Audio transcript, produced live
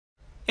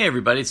Hey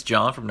everybody, it's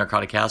John from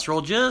Narcotic Casserole.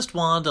 Just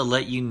wanted to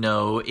let you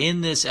know in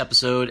this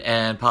episode,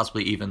 and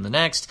possibly even the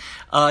next,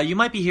 you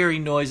might be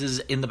hearing noises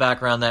in the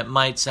background that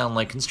might sound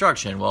like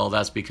construction. Well,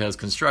 that's because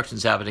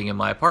construction's happening in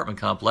my apartment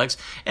complex,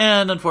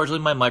 and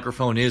unfortunately my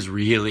microphone is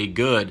really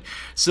good.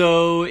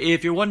 So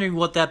if you're wondering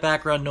what that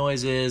background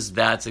noise is,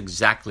 that's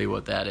exactly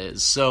what that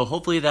is. So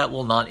hopefully that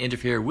will not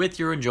interfere with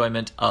your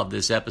enjoyment of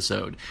this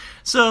episode.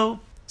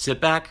 So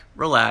sit back,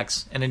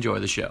 relax, and enjoy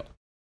the show.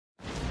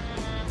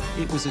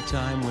 It was a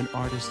time when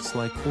artists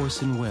like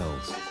Orson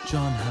Welles,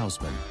 John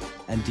Houseman,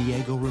 and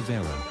Diego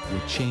Rivera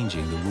were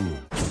changing the rules.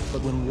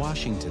 But when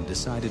Washington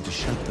decided to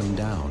shut them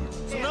down,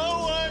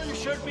 no one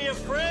should be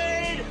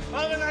afraid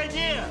of an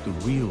idea. The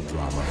real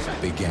drama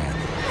began.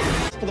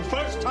 For the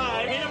first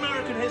time in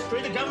American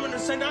history, the government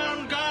has sent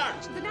armed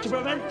guards to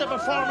prevent the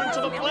performance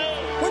of a play.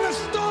 When the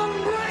storm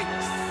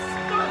breaks,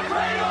 the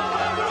cradle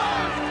will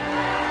rock.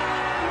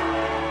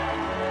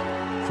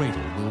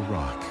 Cradle will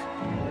rock.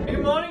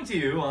 Good morning to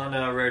you on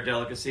Rare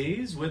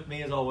Delicacies. With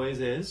me, as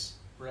always, is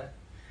Brett.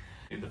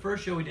 The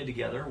first show we did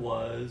together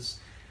was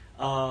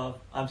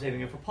I'm Saving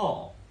It for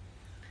Paul.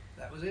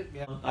 That was it,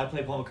 yeah. I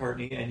played Paul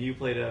McCartney, and you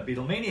played a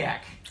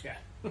Beatlemaniac. Yeah.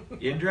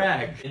 In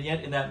drag. And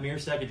yet, in that mere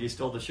second, you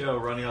stole the show,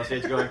 running off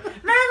stage going,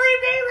 "Marry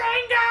me,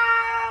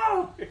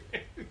 Ringo!"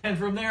 And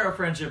from there, our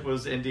friendship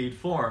was indeed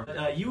formed.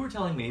 You were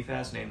telling me,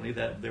 fascinatingly,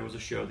 that there was a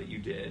show that you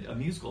did, a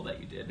musical that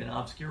you did, an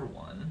obscure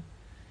one,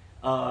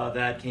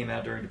 that came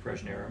out during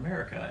Depression-era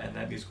America, and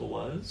that musical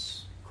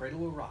was? Cradle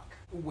will rock.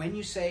 When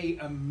you say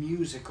a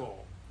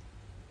musical,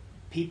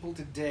 people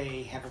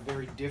today have a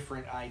very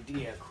different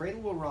idea.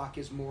 Cradle will rock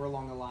is more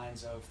along the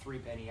lines of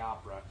Threepenny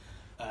Opera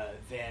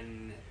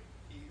than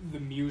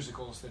the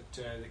musicals that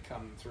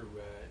come through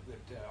that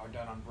are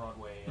done on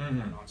Broadway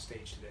and on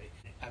stage today.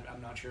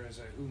 I'm not sure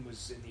who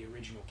was in the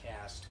original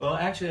cast. Well,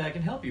 actually, I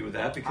can help you with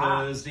that,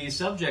 because the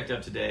subject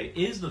of today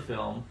is the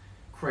film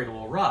Cradle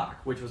will Rock,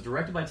 which was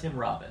directed by Tim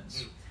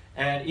Robbins.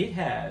 And it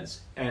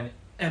has an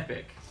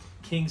epic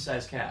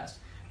king-size cast,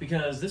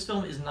 because this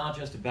film is not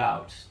just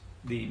about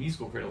the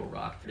musical Cradle will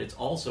Rock, it's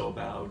also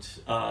about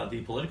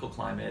the political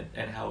climate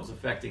and how it's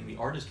affecting the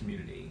artist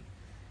community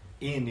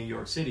in New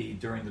York City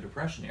during the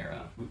Depression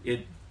era.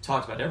 It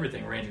talks about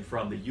everything, ranging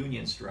from the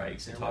union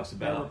strikes, there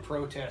were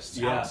protests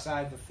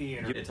outside the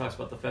theater. It talks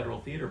about the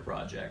Federal Theater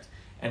Project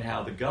and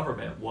how the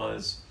government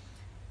was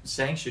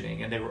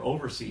sanctioning and they were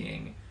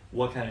overseeing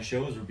what kind of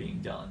shows were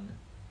being done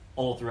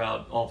all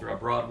throughout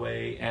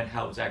Broadway, and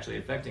how it was actually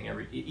affecting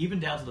even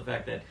down to the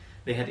fact that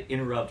they had to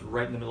interrupt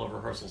right in the middle of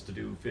rehearsals to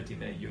do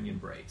 15-minute union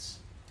breaks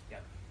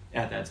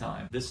at that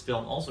time. This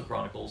film also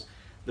chronicles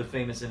the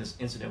famous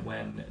incident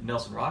when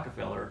Nelson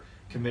Rockefeller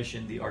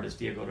commissioned the artist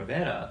Diego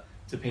Rivera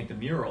to paint the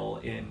mural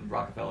in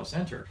Rockefeller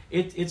Center.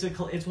 It's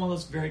one of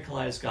those very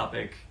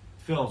kaleidoscopic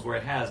films where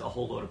it has a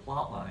whole load of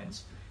plot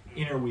lines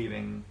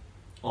interweaving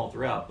all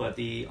throughout. But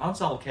the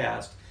ensemble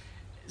cast,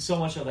 so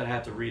much so that I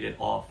have to read it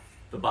off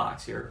the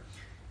box here.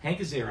 Hank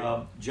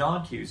Azaria,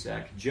 John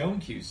Cusack, Joan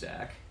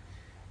Cusack,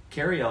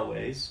 Carrie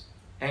Elways,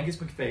 Angus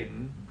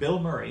McFadden, Bill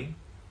Murray,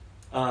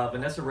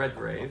 Vanessa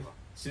Redgrave,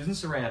 Susan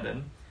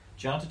Sarandon,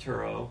 John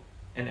Turturro,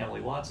 and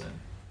Emily Watson.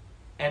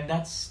 And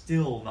that's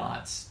still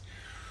not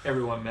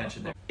everyone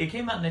mentioned there. It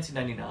came out in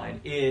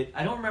 1999.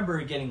 I don't remember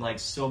it getting like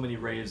so many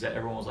raves that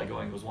everyone was like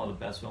going it was one of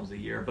the best films of the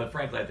year, but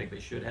frankly I think they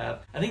should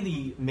have. I think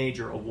the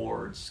major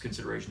awards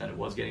consideration that it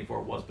was getting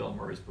for was Bill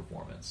Murray's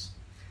performance.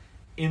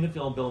 In the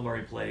film, Bill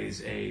Murray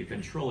plays a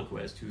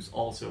ventriloquist who's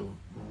also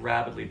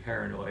rabidly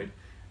paranoid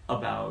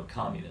about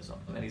communism,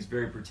 and he's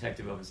very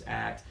protective of his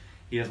act.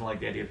 He doesn't like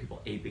the idea of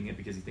people aping it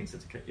because he thinks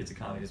it's a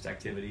communist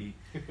activity.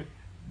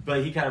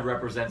 But he kind of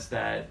represents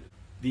that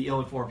the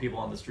ill-informed people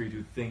on the street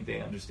who think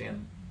they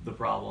understand the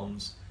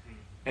problems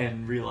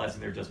and realizing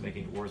they're just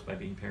making it worse by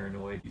being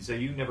paranoid. So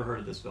you never heard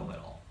of this film at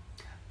all?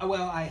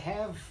 Well, I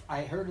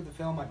heard of the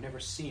film. I've never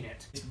seen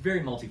it. It's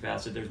very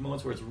multifaceted. There's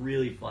moments where it's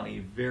really funny,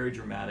 very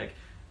dramatic.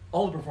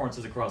 All the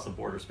performances across the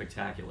board are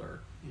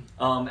spectacular.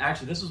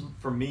 Actually, this was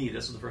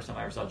the first time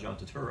I ever saw John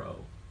Turturro.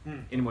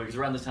 Anyway, because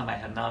around this time I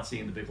had not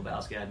seen The Big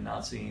Lebowski, I had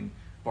not seen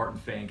Barton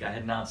Fink, I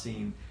had not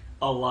seen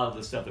a lot of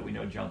the stuff that we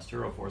know John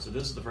Turturro for. So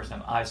this is the first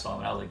time I saw him,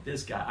 and I was like,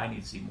 this guy, I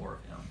need to see more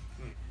of him.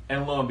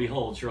 And lo and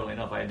behold, surely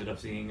enough, I ended up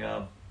seeing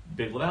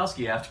Big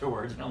Lebowski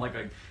afterwards, and I'm like,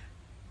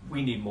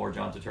 we need more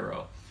John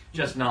Turturro,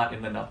 just not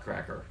in the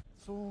Nutcracker.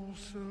 It's all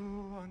so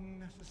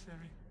unnecessary.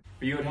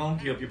 For you at home,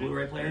 cue up your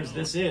Blu-ray players.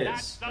 This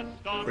is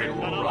Cradle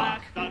will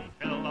Rock.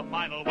 Until the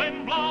final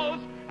wind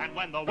blows, and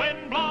when the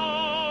wind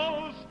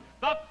blows,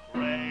 the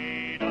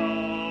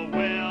cradle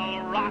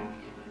will rock.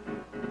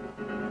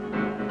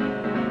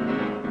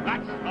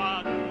 That's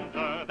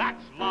thunder,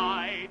 that's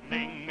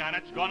lightning, and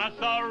it's gonna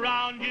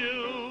surround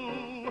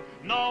you.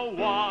 No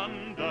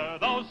wonder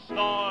those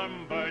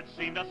storm birds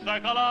seem to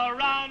circle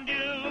around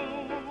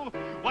you.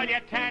 Well,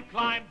 you can't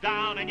climb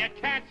down and you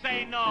can't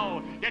say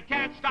no. You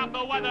can't stop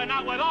the weather,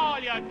 not with all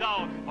you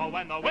know. Oh,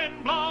 when the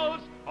wind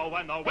blows, oh,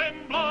 when the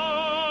wind blows,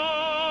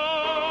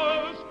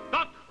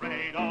 the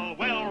cradle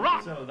will rock.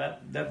 So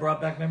that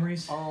brought back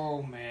memories?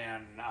 Oh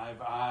man,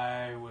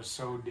 I was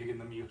so digging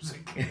the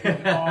music.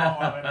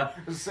 All of it. I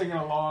was singing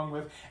along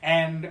with,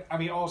 and I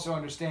mean, also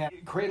understand,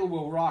 Cradle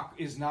Will Rock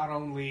is not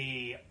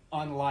only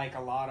unlike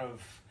a lot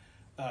of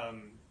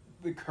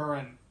the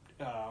current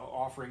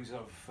offerings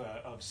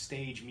of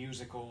stage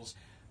musicals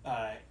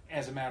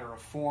as a matter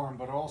of form,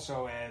 but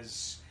also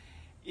as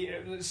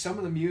some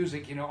of the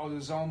music,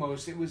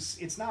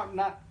 it's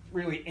not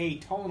really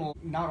atonal.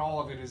 Not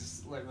all of it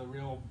is like the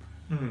real,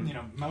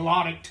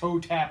 melodic toe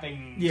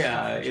tapping.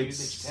 Yeah, stuff that you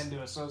tend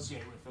to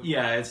associate with.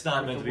 It's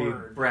not meant to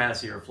be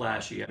brassy or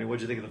flashy. I mean, what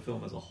did you think of the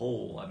film as a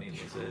whole? I mean,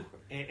 was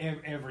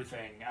it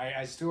everything?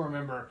 I still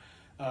remember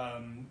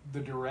the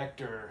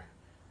director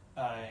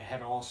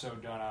had also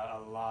done a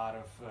lot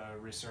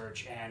of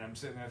research, and I'm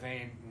sitting there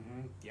thinking,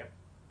 yep.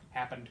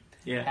 Happened.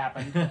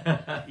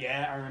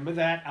 Yeah, I remember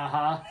that.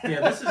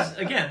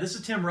 This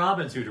is Tim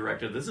Robbins who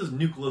directed. This is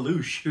Nuke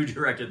Lelouch who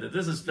directed it.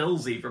 This is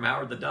Filzy from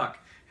Howard the Duck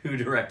who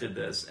directed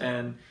this,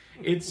 and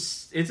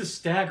it's a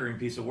staggering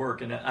piece of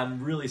work. And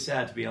I'm really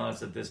sad, to be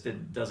honest, that this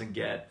doesn't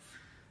get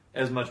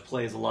as much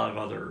play as a lot of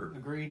other.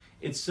 Agreed.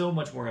 It's so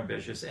much more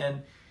ambitious,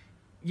 and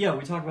yeah,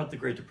 we talk about the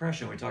Great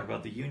Depression, we talk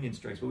about the union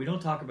strikes, but we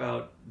don't talk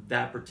about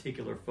that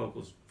particular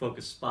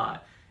focus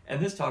spot. And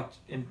this talked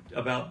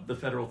about the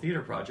Federal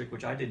Theater Project,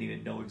 which I didn't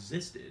even know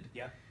existed.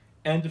 Yeah.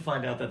 And to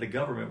find out that the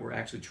government were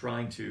actually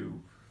trying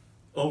to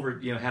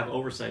have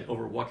oversight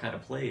over what kind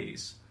of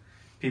plays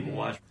people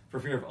watch, for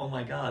fear of, oh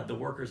my God, the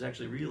workers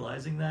actually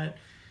realizing that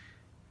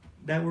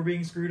we're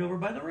being screwed over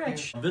by the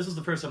rich. Yeah. This is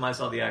the first time I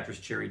saw the actress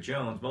Cherry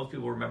Jones. Most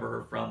people remember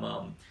her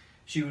from,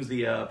 she was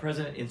the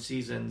president in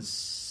seasons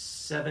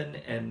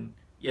 7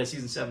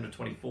 season 7 to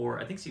 24,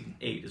 I think season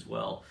 8 as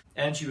well.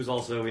 And she was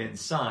also in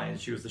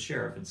Signs. She was the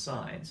sheriff in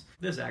Signs.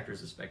 This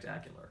actress is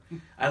spectacular.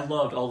 I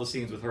loved all the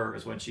scenes with her,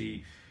 is when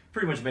she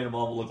pretty much made them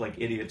all look like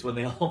idiots when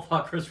they all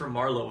thought Christopher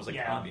Marlowe was a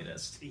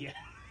communist. Yeah.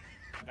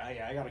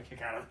 I got a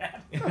kick out of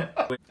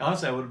that.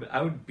 Honestly,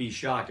 I would be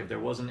shocked if there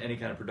wasn't any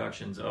kind of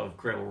productions of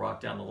Cradle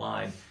Rock down the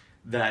line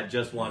that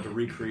just wanted to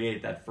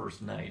recreate that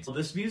first night. So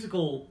this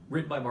musical,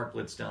 written by Mark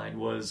Blitzstein,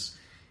 was...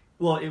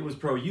 Well, it was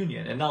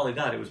pro-union, and not only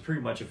that, it was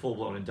pretty much a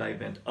full-blown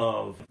indictment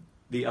of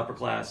the upper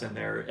class and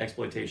their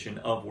exploitation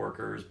of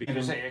workers. Did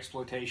you say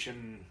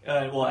exploitation?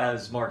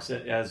 As Mark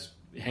said, as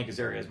Hank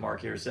Azaria, as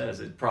Mark here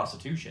says, it's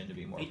prostitution, to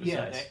be more precise.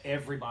 Yeah,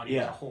 everybody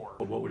is a whore.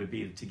 But what would it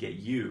be to get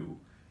you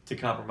to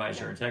compromise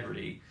your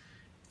integrity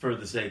for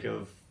the sake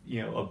of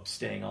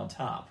staying on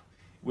top?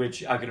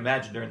 Which I could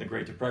imagine during the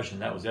Great Depression,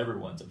 that was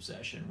everyone's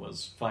obsession,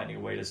 was finding a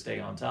way to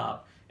stay on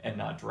top and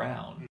not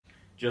drown.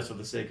 Just for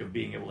the sake of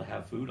being able to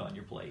have food on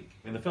your plate.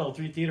 I mean, the Fellow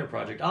Theater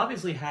Project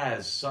obviously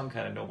has some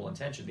kind of noble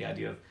intention, the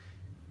idea of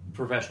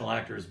professional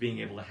actors being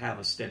able to have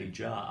a steady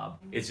job.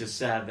 It's just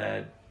sad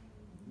that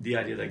the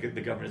idea that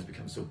the government has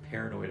become so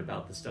paranoid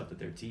about the stuff that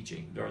they're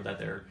teaching, or that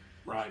they're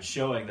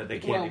showing, that they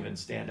can't even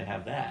stand to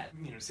have that.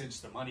 Since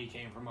the money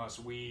came from us,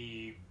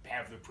 we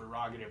have the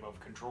prerogative of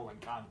controlling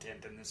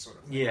content and this sort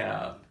of thing.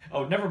 Yeah.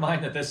 Oh, never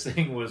mind that this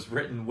thing was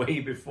written way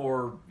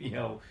before,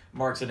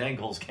 Marx and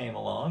Engels came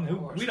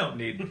along. We don't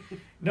need...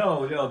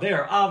 No, they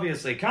are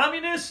obviously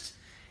communist.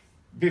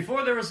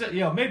 Before there was,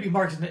 maybe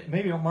Marx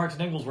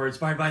and Engels were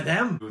inspired by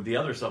them. The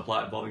other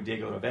subplot involving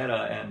Diego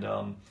Rivera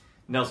and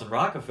Nelson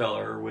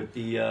Rockefeller with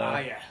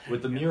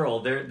the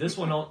mural. This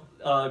one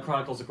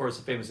chronicles, of course,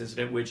 a famous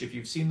incident, which, if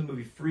you've seen the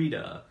movie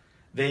Frida,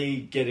 they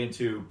get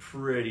into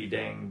pretty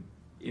dang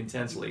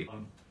intensely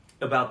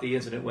about the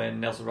incident when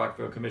Nelson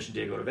Rockefeller commissioned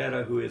Diego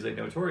Rivera, who is a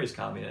notorious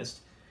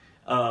communist,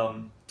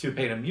 to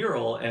paint a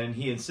mural, and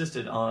he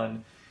insisted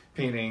on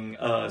painting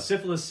a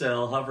syphilis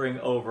cell hovering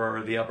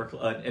over the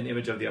an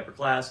image of the upper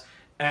class,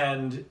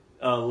 and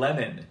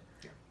Lenin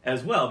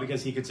as well,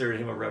 because he considered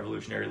him a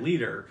revolutionary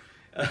leader.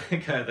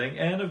 Kind of thing.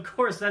 And of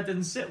course that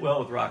didn't sit well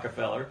with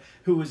Rockefeller,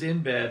 who was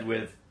in bed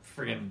with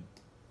friggin'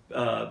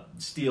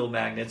 steel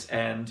magnets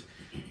and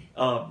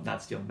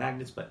not steel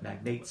magnets, but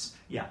magnates,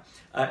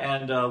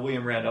 and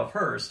William Randolph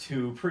Hearst,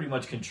 who pretty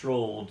much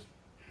controlled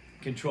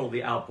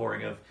the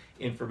outpouring of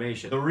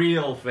information, the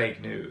real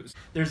fake news.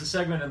 There's a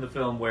segment in the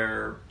film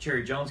where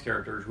Cherry Jones'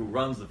 character, who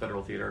runs the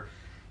Federal Theater,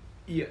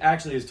 he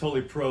actually is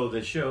totally pro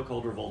this show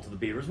called Revolt of the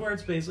Beavers, where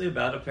it's basically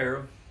about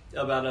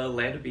a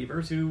land of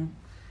beavers who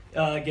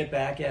get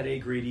back at a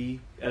greedy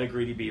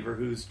beaver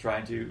who's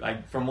trying to,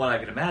 from what I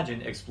can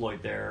imagine,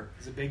 exploit their...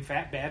 He's a big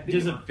fat bad beaver.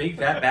 He's a big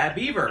fat bad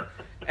beaver.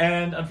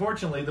 And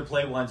unfortunately, the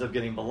play winds up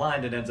getting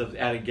maligned and ends up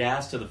adding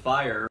gas to the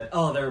fire.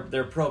 Oh,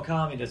 they're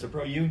pro-communist, or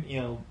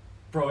pro-union,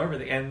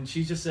 pro-everything. And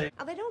she's just saying...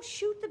 Oh, they don't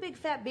shoot the big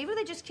fat beaver,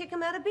 they just kick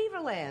him out of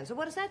Beaverland. So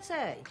what does that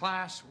say?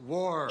 Class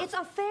war. It's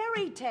a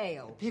fairy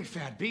tale. Big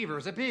fat beaver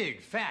is a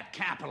big fat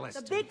capitalist.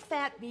 The big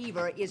fat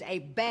beaver is a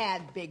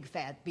bad big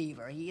fat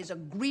beaver. He is a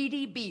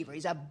greedy beaver.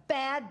 He's a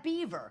bad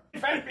beaver.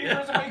 Big fat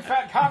beaver is a big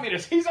fat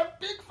communist. He's a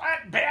big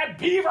fat bad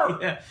beaver.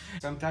 Yeah.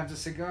 Sometimes a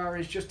cigar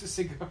is just a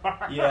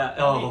cigar. Yeah.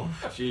 Oh,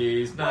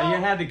 jeez. No, you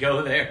had to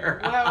go there.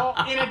 Well,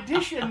 in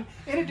addition,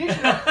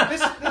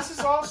 this is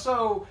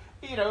also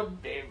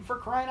for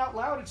crying out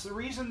loud, it's the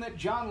reason that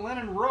John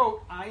Lennon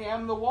wrote "I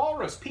Am the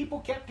Walrus." People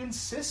kept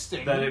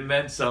insisting that it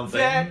meant something.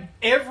 That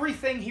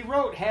everything he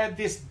wrote had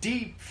this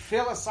deep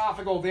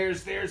philosophical.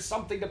 There's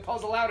something to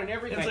puzzle out and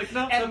everything. It's like,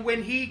 no, and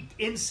when he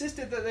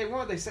insisted that they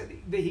weren't, they said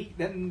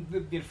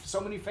so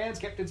many fans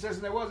kept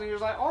insisting there was, and he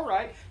was like, "All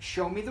right,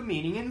 show me the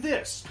meaning in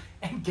this,"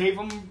 and gave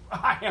him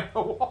 "I Am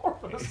the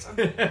Walrus."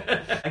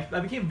 I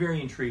became very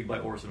intrigued by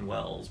Orson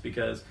Welles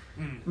because,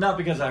 not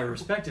because I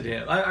respected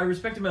him. I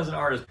respect him as an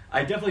artist.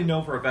 I definitely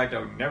know for a fact I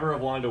would never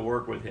have wanted to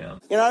work with him.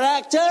 You're not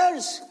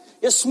actors.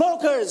 You're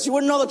smokers. You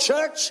wouldn't know the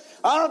church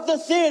or the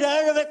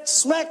theater if it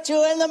smacked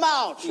you in the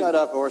mouth. Shut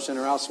up, Orson,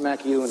 or I'll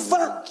smack you in the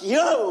mouth. Fuck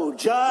you,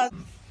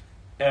 John.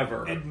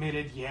 Ever.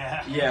 Admitted,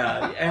 yeah.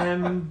 Yeah,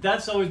 and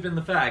that's always been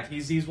the fact.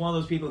 He's one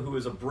of those people who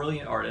is a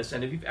brilliant artist,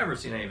 and if you've ever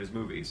seen any of his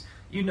movies,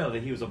 you know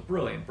that he was a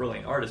brilliant,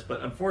 brilliant artist,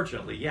 but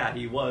unfortunately, yeah,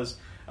 he was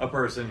a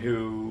person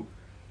who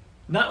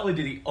not only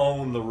did he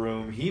own the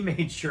room, he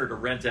made sure to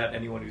rent out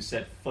anyone who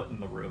set foot in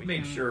the room. He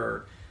made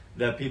sure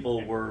that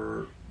people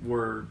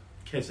were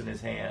kissing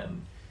his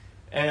hand.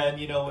 And,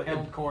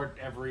 held court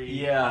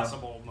every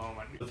possible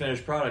moment. The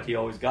finished product he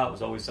always got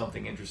was always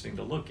something interesting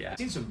to look at. I've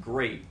seen some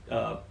great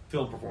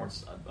film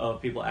performances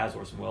of people as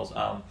Orson Welles.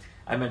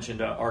 I mentioned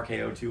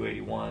RKO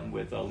 281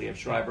 with Liev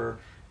Schreiber.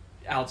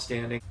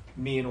 Outstanding.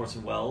 Me and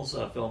Orson Welles,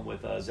 a film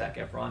with Zac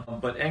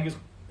Efron. But Angus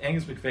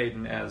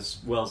McFadden as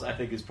Welles, I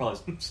think, is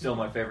probably still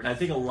my favorite. And I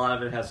think a lot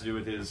of it has to do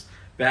with his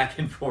back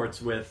and forths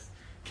with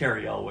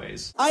Cary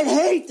Elwes. I'd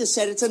hate to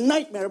say it's a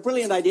nightmare, a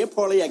brilliant idea,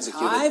 poorly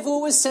executed. I've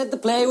always said the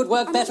play would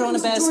work better on a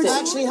bare stage.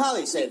 Actually,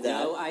 Holly said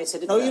that. No, I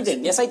said it No, first. you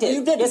didn't. Yes, I did.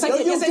 You didn't. Yes, I did.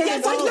 No, you Yes, I did.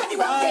 didn't.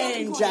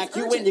 Oh, fine, Jack,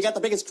 you win. You got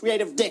the biggest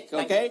creative dick,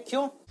 okay? Thank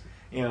you.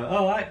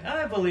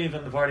 I believe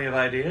in the party of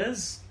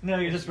ideas. No,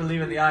 you just believe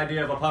in the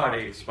idea of a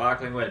party.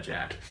 Sparkling wet,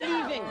 Jack.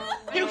 Leaving.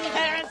 You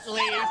can't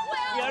leave.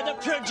 You're the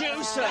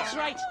producer. That's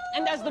right.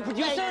 And as the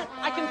producer,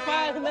 I can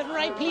fire whomever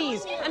I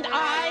please. And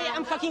I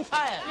am fucking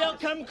fired. You'll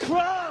come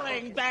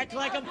crawling back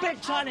like a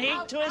bitch on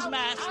heat to his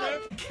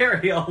master.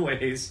 Cary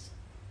Elwes.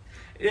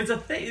 It's a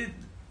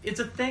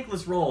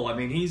thankless role. I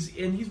mean, he's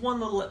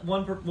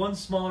one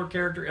smaller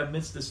character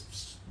amidst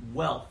this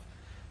wealth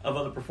of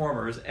other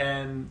performers,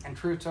 and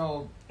truth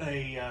told,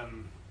 a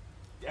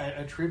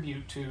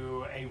tribute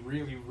to a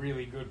really,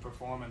 really good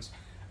performance.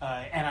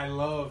 And I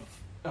love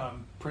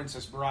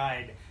Princess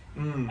Bride,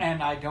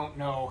 and I don't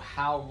know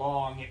how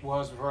long it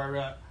was before I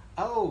realized,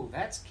 oh,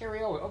 that's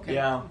Cary Elwes. Okay,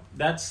 yeah,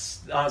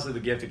 that's honestly the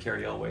gift of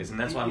Cary Elwes, and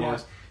that's why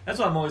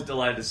I'm always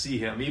delighted to see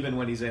him, even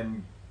when he's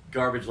in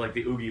garbage like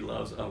the Oogie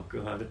Loves. Oh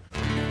God.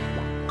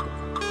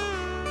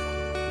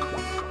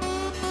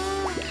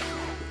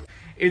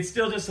 It's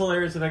still just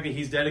hilarious the fact that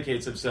he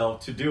dedicates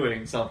himself to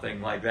doing something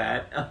like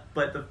that.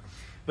 But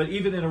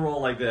even in a role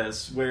like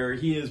this, where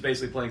he is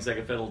basically playing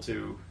second fiddle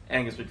to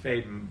Angus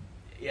McFadden,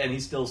 and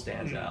he still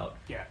stands out,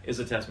 is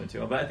a testament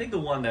to him. But I think the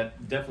one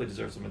that definitely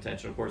deserves some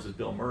attention, of course, is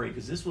Bill Murray,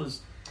 because this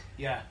was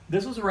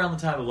around the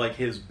time of like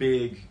his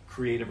big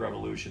creative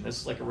revolution. This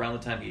is like around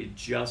the time he had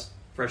just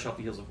fresh off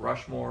the heels of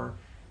Rushmore,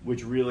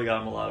 which really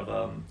got him a lot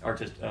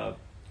of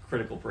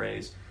critical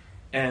praise.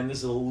 And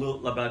this is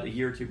about a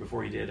year or two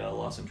before he did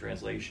Lost in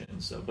Translation.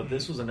 But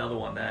this was another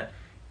one that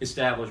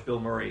established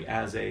Bill Murray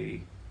as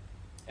a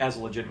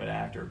legitimate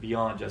actor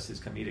beyond just his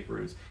comedic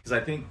roots. Because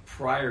I think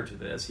prior to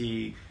this,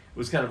 he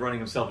was kind of running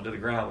himself into the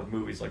ground with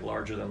movies like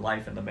Larger Than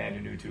Life and The Man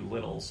Who Knew Too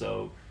Little.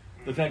 So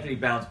the fact that he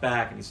bounced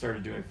back and he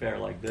started doing fare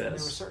like this. There were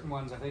certain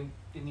ones, I think,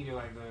 didn't he do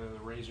like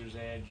the Razor's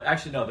Edge?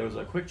 Actually, no, there was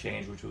a quick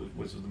change, which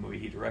was the movie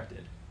he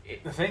directed.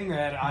 The thing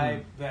that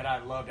I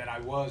loved, and I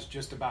was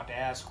just about to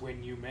ask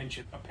when you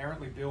mentioned,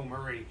 apparently Bill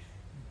Murray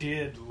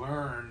did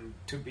learn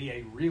to be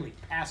a really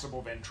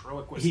passable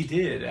ventriloquist. He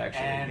did,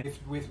 actually, and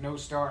with no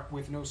snark.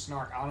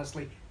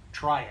 Honestly,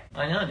 try it.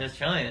 I know, just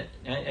try it.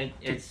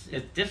 It's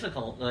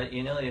difficult, but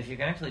if you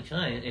can actually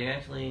try it, you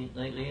actually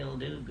you'll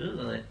do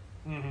Google it.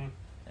 Mm-hmm.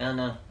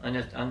 And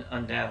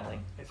I'm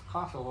dabbling. It's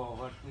possible,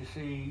 but you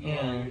see,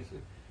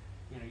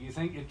 you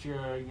think that you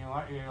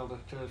might be able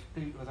to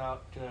speak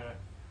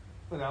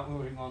without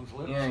moving one's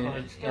lips, but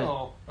it's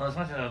still... Well, it's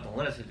not just about the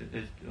lips,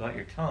 it's about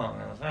your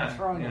tongue. That's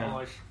right, your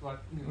voice.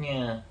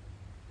 Yeah.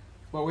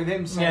 Well, with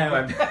him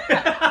saying...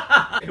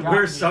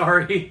 We're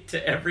sorry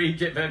to every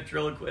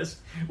ventriloquist.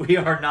 We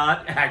are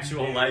not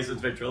actual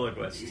licensed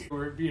ventriloquists.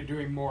 We're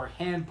doing more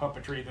hand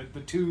puppetry.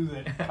 The two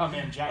that come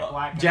in, Jack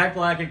Black. Jack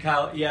Black and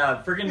Kyle...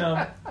 Yeah,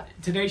 friggin'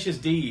 Tenacious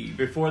D,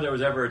 before there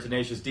was ever a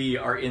Tenacious D,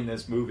 are in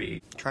this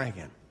movie. Try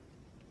again.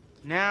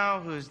 Now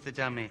who's the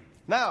dummy?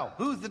 Now,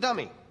 who's the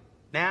dummy?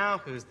 Now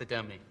who's the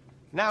dummy?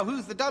 Now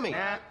who's the dummy?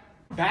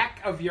 Back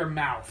of your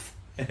mouth.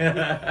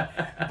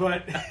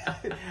 But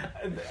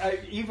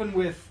even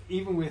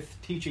with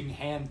teaching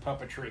hand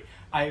puppetry,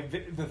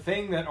 the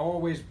thing that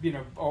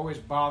always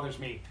bothers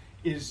me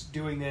is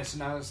doing this,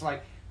 and I was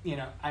like,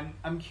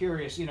 I'm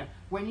curious,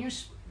 when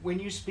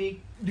you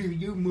speak, do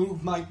you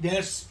move like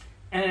this?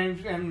 And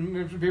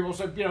people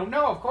said,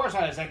 no, of course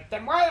I. was like,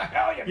 then why the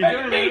hell are you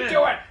making me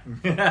do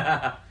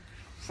it?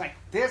 It's like,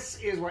 this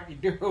is what you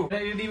do.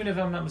 And even if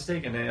I'm not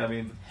mistaken, I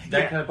mean,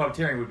 that kind of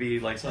puppeteering would be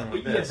like something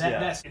like this.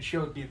 That's, it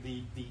showed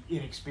the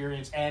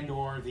inexperience and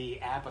or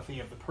the apathy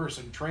of the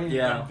person training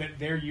them, that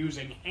they're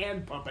using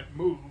hand puppet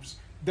moves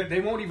that they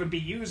won't even be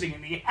using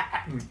in the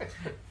act.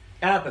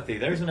 Apathy.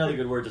 There's another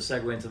good word to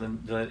segue into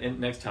the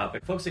next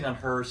topic. Focusing on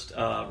Hearst,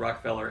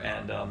 Rockefeller,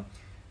 and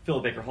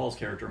Philip Baker Hall's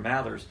character,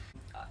 Mathers.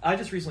 I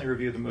just recently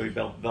reviewed the movie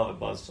Velvet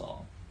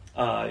Buzzsaw.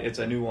 It's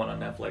a new one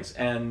on Netflix,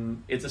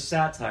 and it's a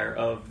satire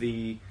of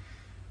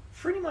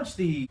pretty much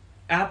the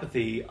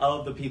apathy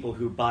of the people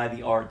who buy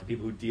the art, the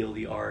people who deal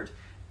the art.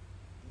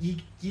 You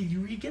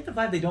get the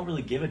vibe they don't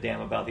really give a damn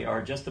about the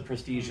art, just the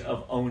prestige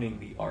of owning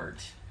the art.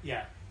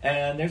 Yeah.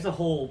 And there's a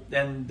whole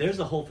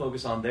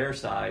focus on their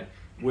side,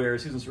 where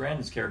Susan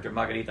Sarandon's character,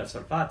 Margherita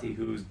Sarfati,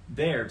 who's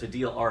there to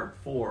deal art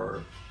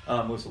for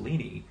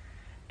Mussolini.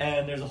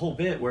 And there's a whole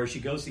bit where she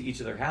goes to each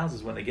of their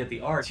houses when they get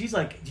the art. She's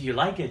like, "Do you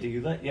like it? Do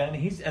you like?" Yeah,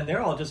 and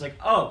they're all just like,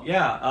 "Oh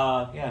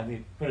yeah, yeah." And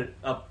they put it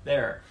up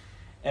there,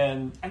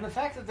 and the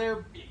fact that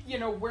they're,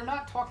 we're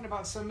not talking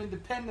about some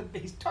independent.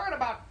 He's talking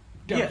about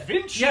Da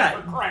Vinci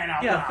for crying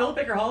out loud. Yeah, Philip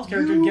Baker Hall's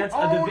character gets a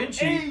Da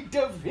Vinci. A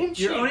Da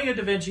Vinci. You're owning a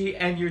Da Vinci,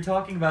 and you're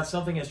talking about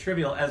something as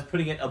trivial as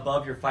putting it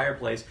above your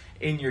fireplace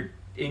in your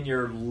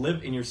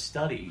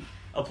study.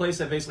 A place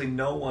that basically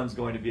no one's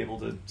going to be able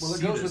to see. Well,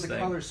 it goes with the thing.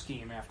 color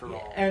scheme, after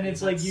all. And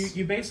it's like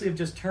you basically have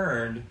just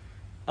turned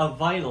a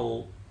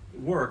vital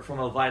work from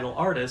a vital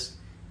artist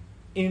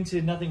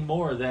into nothing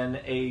more than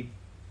you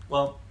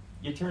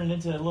turn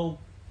it into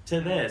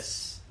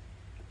this.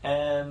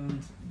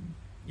 And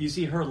you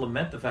see her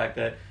lament the fact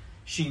that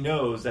she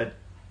knows that,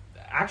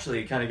 actually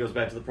it kind of goes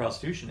back to the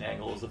prostitution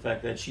angle, is the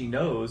fact that she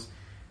knows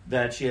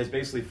that she has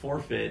basically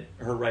forfeit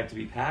her right to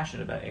be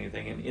passionate about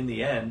anything, and in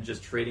the end,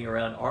 just trading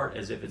around art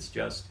as if it's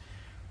just,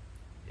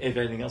 if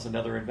anything else,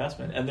 another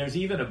investment. And there's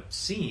even a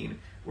scene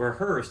where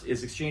Hearst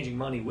is exchanging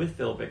money with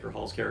Phil Baker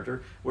Hall's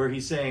character, where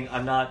he's saying,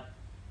 I'm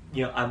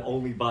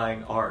only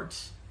buying art.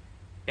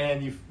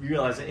 And you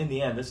realize that in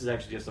the end, this is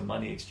actually just a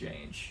money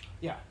exchange.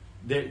 Yeah.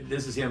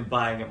 This is him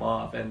buying him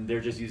off, and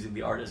they're just using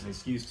the art as an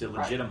excuse to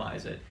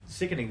legitimize it.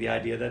 Sickening, the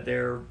idea that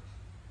they're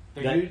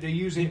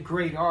using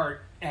great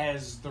art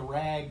as the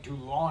rag to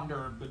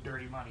launder the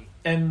dirty money,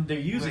 and they're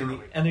using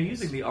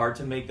the art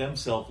to make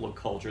themselves look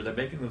cultured. They're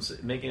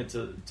making it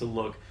to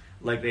look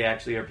like they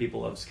actually are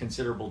people of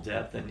considerable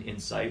depth and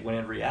insight, when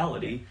in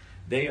reality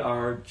they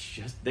are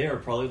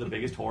probably the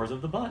biggest whores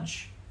of the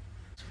bunch.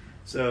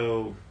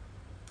 So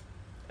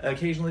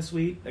occasionally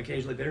sweet,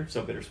 occasionally bitter,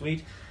 so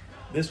bittersweet.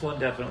 This one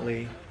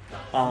definitely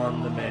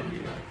on the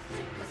menu.